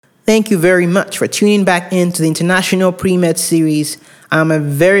Thank you very much for tuning back into the International PreMed series. I'm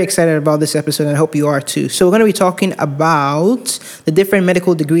very excited about this episode, and I hope you are too. So we're going to be talking about the different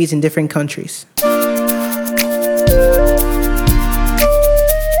medical degrees in different countries.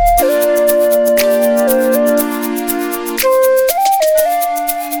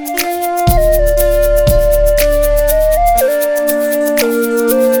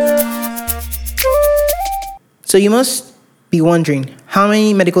 So you must be wondering, how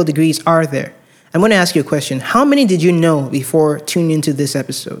many medical degrees are there? I'm going to ask you a question. How many did you know before tuning into this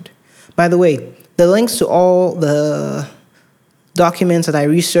episode? By the way, the links to all the documents that I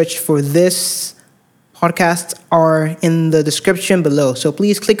researched for this podcast are in the description below. So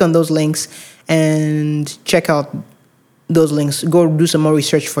please click on those links and check out those links. Go do some more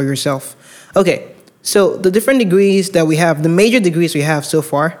research for yourself. Okay, so the different degrees that we have, the major degrees we have so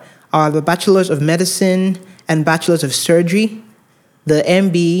far are the Bachelor's of Medicine and Bachelor's of Surgery, the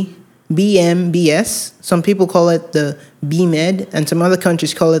MB, BMBS. Some people call it the PreMed, and some other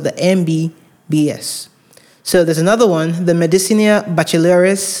countries call it the MBBS. So there's another one, the Medicina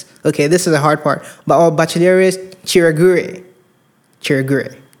Baccalaureus. Okay, this is the hard part. Or Baccalaureus Chirurgere.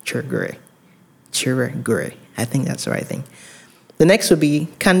 Chirurgere. I think that's the right thing. The next would be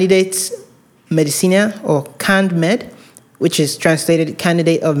Candidates Medicina, or CandMed, which is translated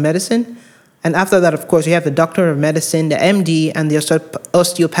Candidate of Medicine. And after that, of course, we have the Doctor of Medicine, the MD, and the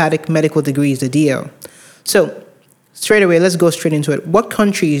Osteopathic Medical Degrees, the DO. So, straight away, let's go straight into it. What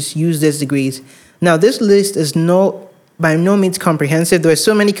countries use these degrees? Now, this list is by no means comprehensive. There are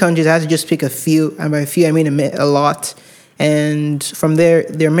so many countries, I had to just pick a few, and by a few, I mean a lot. And from there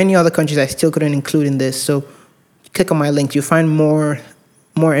are many other countries I still couldn't include in this. So, click on my link, you'll find more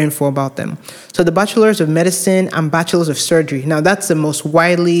info about them. So, the Bachelor's of Medicine and Bachelor's of Surgery. Now, that's the most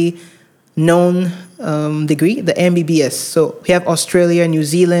widely known degree, the MBBS. So we have Australia, New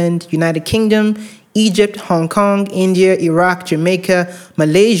Zealand, United Kingdom, Egypt, Hong Kong, India, Iraq, Jamaica,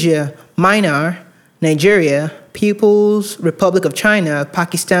 Malaysia, Myanmar, Nigeria, People's Republic of China,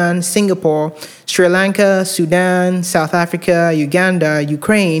 Pakistan, Singapore, Sri Lanka, Sudan, South Africa, Uganda,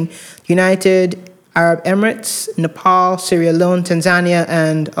 Ukraine, United Arab Emirates, Nepal, Sierra Leone, Tanzania,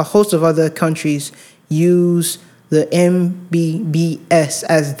 and a host of other countries use the MBBS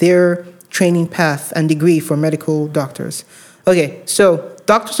as their training path and degree for medical doctors. Okay, so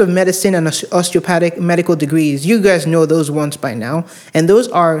Doctors of Medicine and Osteopathic Medical Degrees, you guys know those ones by now, and those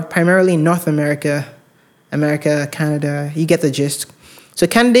are primarily in North America, Canada, you get the gist. So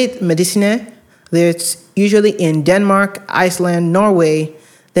Candidate Medicina, it's usually in Denmark, Iceland, Norway,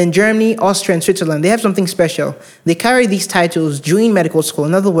 then Germany, Austria, and Switzerland. They have something special. They carry these titles during medical school.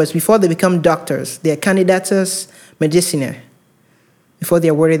 In other words, before they become doctors, they are Candidatus Medicinae. Before they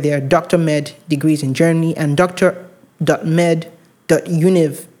are awarded their Dr. Med degrees in Germany and Dr.Med.Univ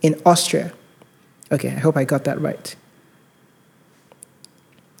in Austria. Okay, I hope I got that right.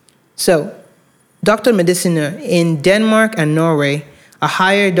 So, Dr. Medicina in Denmark and Norway are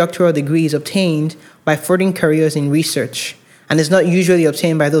higher doctoral degrees obtained by furthering careers in research, and is not usually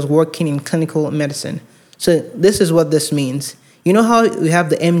obtained by those working in clinical medicine. So, this is what this means. You know how we have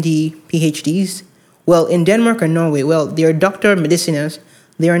the MD, PhDs? Well, in Denmark or Norway, they are Doctor Medicinas.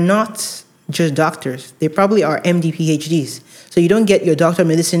 They are not just doctors. They probably are MD, PhDs. So you don't get your Doctor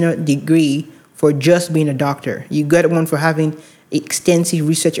Medicina degree for just being a doctor. You get one for having extensive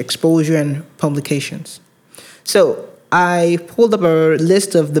research exposure and publications. So I pulled up a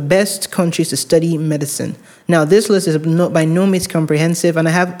list of the best countries to study medicine. Now, this list is by no means comprehensive, and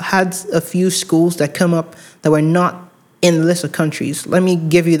I have had a few schools that come up that were not in the list of countries. Let me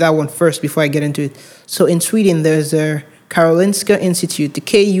give you that one first before I get into it. So in Sweden, there's the Karolinska Institute, the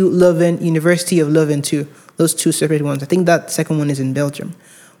KU Leuven, University of Leuven too. Those two separate ones. I think that second one is in Belgium.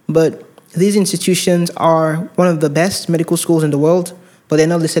 But these institutions are one of the best medical schools in the world, but they're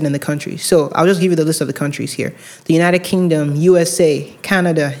not listed in the country. So I'll just give you the list of the countries here. The United Kingdom, USA,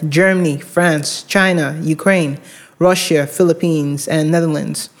 Canada, Germany, France, China, Ukraine, Russia, Philippines, and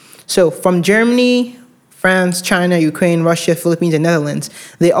Netherlands. So from Germany, France, China, Ukraine, Russia, Philippines, and Netherlands,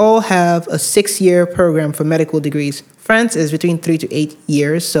 they all have a 6-year program for medical degrees. France is between 3 to 8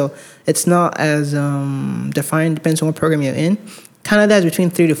 years, so it's not as defined, depends on what program you're in. Canada is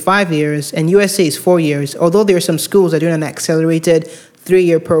between 3 to 5 years, and USA is 4 years, although there are some schools that are doing an accelerated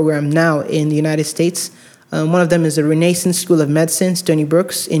 3-year program now in the United States. One of them is the Renaissance School of Medicine, Stony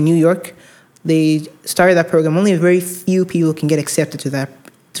Brooks in New York. They started that program. Only very few people can get accepted to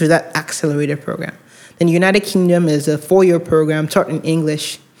that accelerated program. Then the United Kingdom is a 4-year program taught in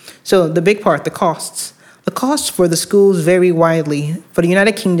English. So the big part, the costs. The costs for the schools vary widely. For the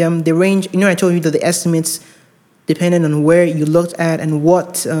United Kingdom, they range, I told you that the depending on where you looked at and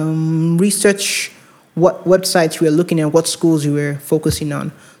what research, what websites you were looking at, what schools you were focusing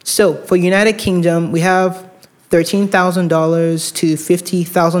on. So for United Kingdom, we have $13,000 to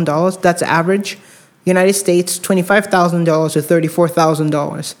 $50,000. That's average. United States, $25,000 to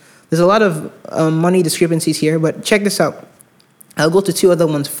 $34,000. There's a lot of money discrepancies here, but check this out. I'll go to two other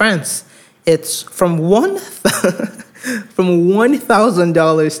ones. France, it's from from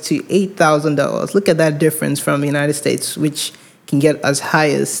 $1,000 to $8,000. Look at that difference from the United States, which can get as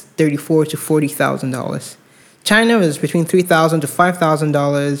high as $34,000 to $40,000. China is between $3,000 to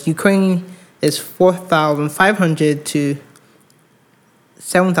 $5,000. Ukraine is $4,500 to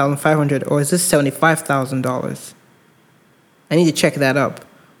 $7,500, or is this $75,000? I need to check that up.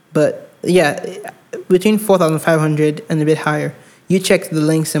 But yeah, between $4,500 and a bit higher. You check the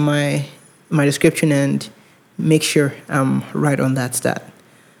links in my description and make sure I'm right on that stat.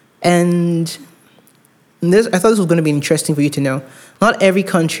 And I thought this was going to be interesting for you to know. Not every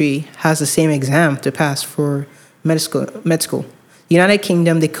country has the same exam to pass for med school. United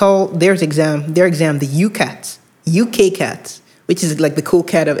Kingdom, they call their exam the UCAT, which is like the cool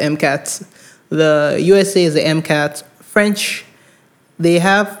cat of MCATs. The USA is the MCAT. French, they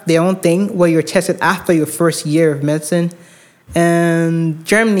have their own thing where you're tested after your first year of medicine. And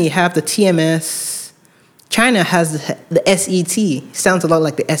Germany have the TMS. China has the SET. Sounds a lot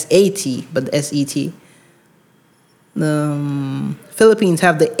like the SAT, but the SET. The Philippines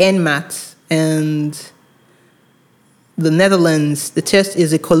have the NMAT, and the Netherlands, the test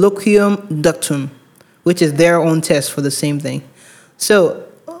is a colloquium ductum, which is their own test for the same thing. So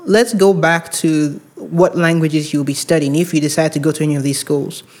let's go back to what languages you'll be studying if you decide to go to any of these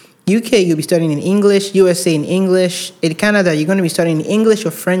schools. UK, you'll be studying in English. USA, in English. In Canada, you're going to be studying in English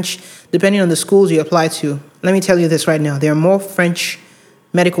or French, depending on the schools you apply to. Let me tell you this right now. There are more French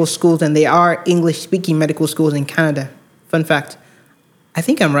medical schools than there are English-speaking medical schools in Canada. Fun fact. I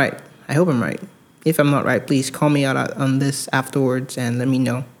think I'm right. I hope I'm right. If I'm not right, please call me out on this afterwards and let me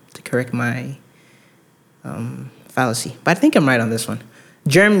know to correct my fallacy. But I think I'm right on this one.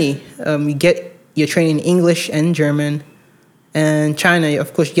 Germany, you get your training in English and German. And China,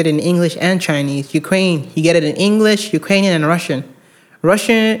 of course, you get it in English and Chinese. Ukraine, you get it in English, Ukrainian, and Russian.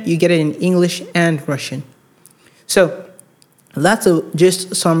 Russia, you get it in English and Russian. So that's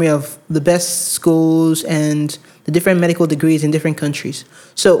just a summary of the best schools and the different medical degrees in different countries.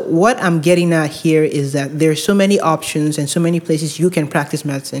 So what I'm getting at here is that there's so many options and so many places you can practice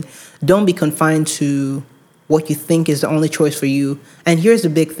medicine. Don't be confined to what you think is the only choice for you. And here's the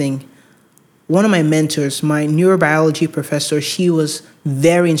big thing. One of my mentors, my neurobiology professor, she was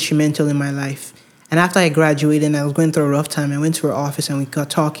very instrumental in my life. And after I graduated and I was going through a rough time, I went to her office and we got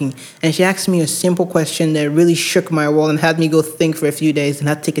talking. And she asked me a simple question that really shook my world and had me go think for a few days and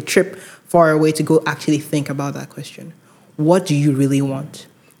had to take a trip far away to go actually think about that question. What do you really want?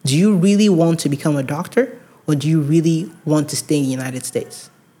 Do you really want to become a doctor, or do you really want to stay in the United States?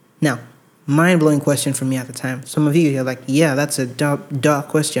 Now, mind-blowing question for me at the time. Some of you are like, yeah, that's a duh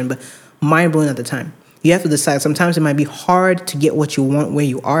question, but mind-blowing at the time. You have to decide. Sometimes it might be hard to get what you want where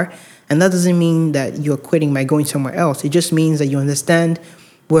you are, and that doesn't mean that you're quitting by going somewhere else. It just means that you understand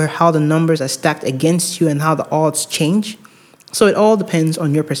how the numbers are stacked against you and how the odds change. So it all depends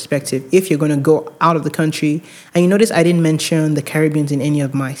on your perspective if you're going to go out of the country. And you notice I didn't mention the Caribbean in any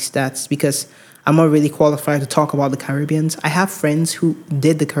of my stats because I'm not really qualified to talk about the Caribbean. I have friends who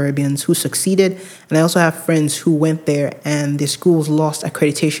did the Caribbean, who succeeded, and I also have friends who went there and their schools lost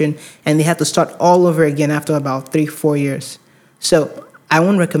accreditation and they had to start all over again after about 3-4 years. So I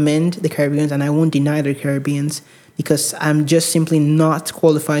won't recommend the Caribbean and I won't deny the Caribbean because I'm just simply not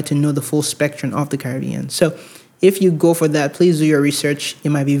qualified to know the full spectrum of the Caribbean. So if you go for that, please do your research. It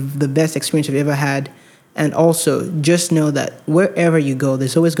might be the best experience you've ever had. And also, just know that wherever you go,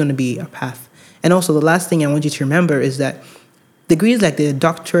 there's always going to be a path. And also, the last thing I want you to remember is that degrees like the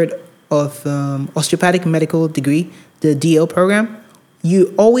Doctorate of Osteopathic Medical degree, the DO program,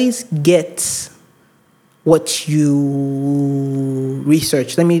 you always get what you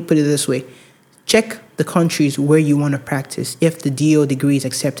research. Let me put it this way. Check the countries where you want to practice if the DO degree is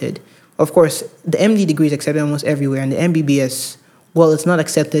accepted. Of course, the MD degree is accepted almost everywhere, and the MBBS, well, it's not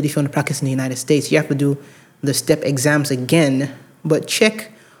accepted if you want to practice in the United States. You have to do the step exams again, but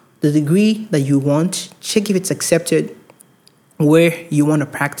check the degree that you want, check if it's accepted where you want to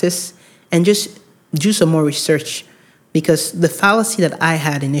practice, and just do some more research. Because the fallacy that I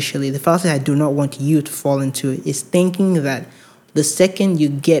had initially, the fallacy I do not want you to fall into, is thinking that the second you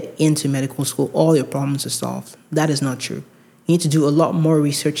get into medical school, all your problems are solved. That is not true. You need to do a lot more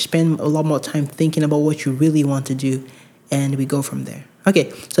research, spend a lot more time thinking about what you really want to do, and we go from there. Okay,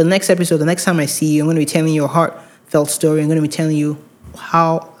 so the next episode, the next time I see you, I'm going to be telling you a heartfelt story. I'm going to be telling you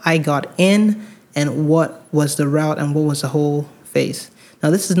how I got in and what was the route and what was the whole phase.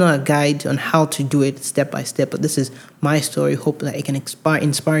 Now, this is not a guide on how to do it step by step, but this is my story. Hope that it can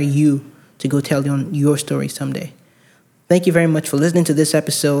inspire you to go tell your story someday. Thank you very much for listening to this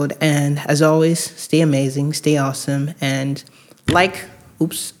episode. And as always, stay amazing, stay awesome, and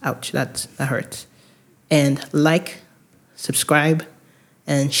that hurts. And subscribe,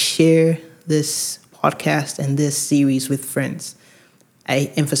 and share this podcast and this series with friends.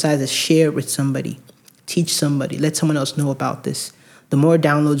 I emphasize this: share with somebody, teach somebody, let someone else know about this. The more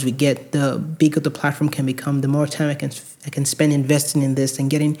downloads we get, the bigger the platform can become, the more time I can spend investing in this and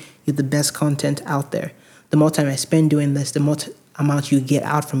getting you the best content out there. The more time I spend doing this, the more amount you get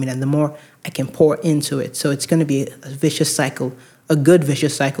out from it, and the more I can pour into it. So it's going to be a vicious cycle, a good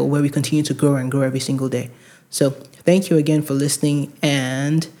vicious cycle where we continue to grow and grow every single day. So thank you again for listening,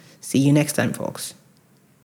 and see you next time, folks.